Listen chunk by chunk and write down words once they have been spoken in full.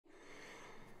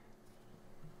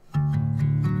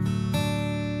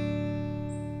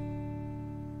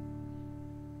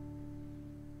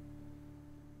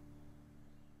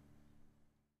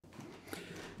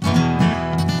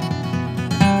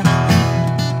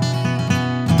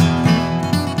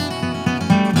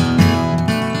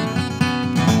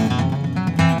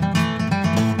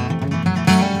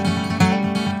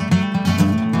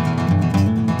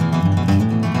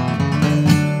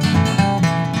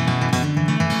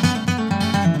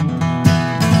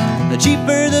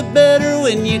cheaper the better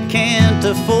when you can't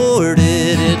afford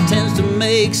it. It tends to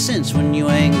make sense when you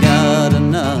ain't got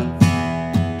enough.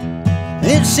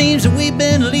 It seems that we've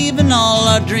been leaving all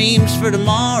our dreams for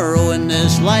tomorrow, and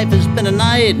this life has been a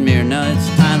nightmare. Now it's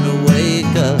time to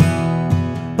wake up.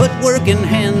 Put working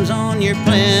hands on your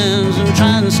plans and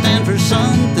try and stand for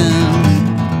something.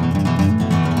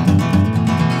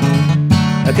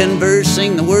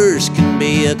 Conversing the worst can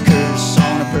be a curse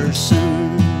on a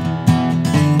person.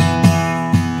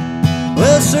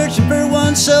 Well, searching for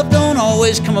oneself don't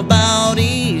always come about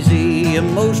easy. You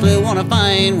mostly want to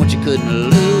find what you couldn't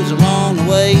lose along the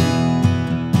way,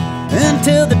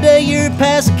 until the day you're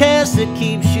past the cast that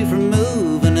keeps you from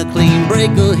moving. A clean break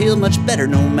will heal much better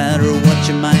no matter what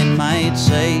your mind might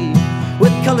say.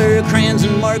 With color crayons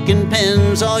and marking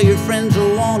pens, all your friends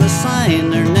will want to sign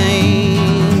their names.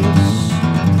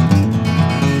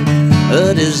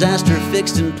 A disaster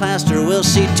fixed in plaster will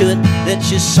see to it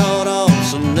that you saw it all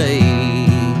someday.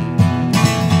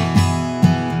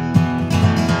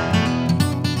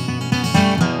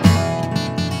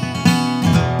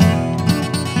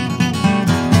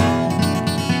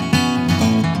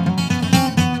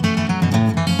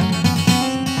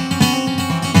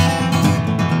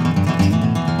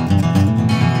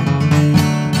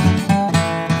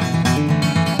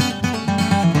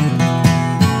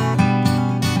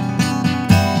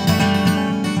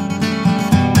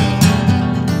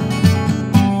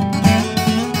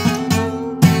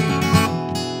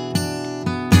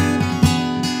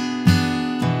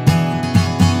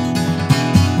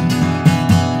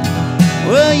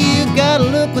 Well, you gotta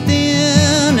look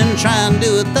within and try and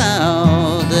do it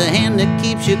thou. The hand that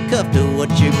keeps you cuffed to what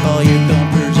you call your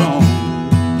comfort zone.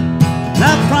 And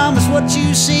I promise what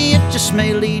you see, it just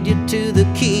may lead you to the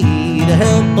key to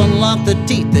help unlock the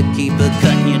teeth that keep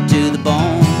cutting you to the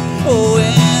bone. Oh,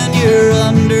 when you're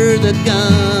under the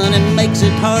gun, it makes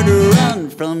it hard to run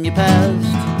from your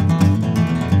past.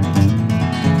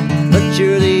 But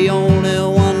you're the only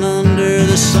one under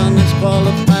the sun that's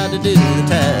qualified to do the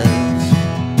task.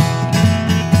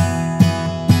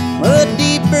 Well, the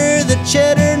deeper the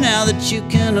cheddar, now that you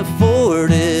can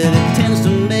afford it, it tends to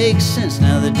make sense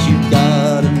now that you've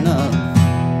got enough.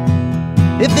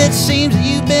 If it seems that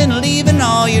you've been leaving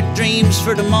all your dreams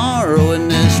for tomorrow, and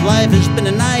this life has been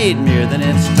a nightmare, then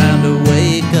it's time to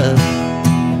wake up.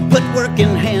 Put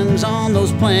working hands on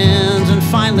those plans and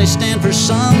finally stand for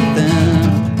something.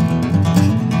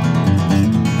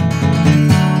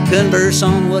 Converse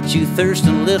on what you thirst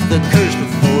and lift the curse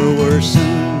before it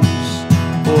worsens.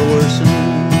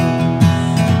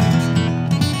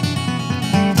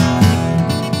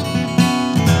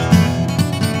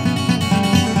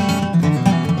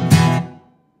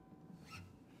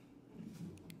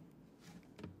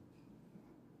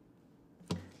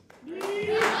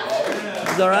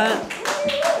 Is that right?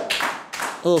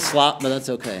 A little slop, but that's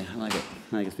okay. I like it.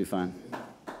 I think it's be fine.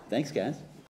 Thanks, guys.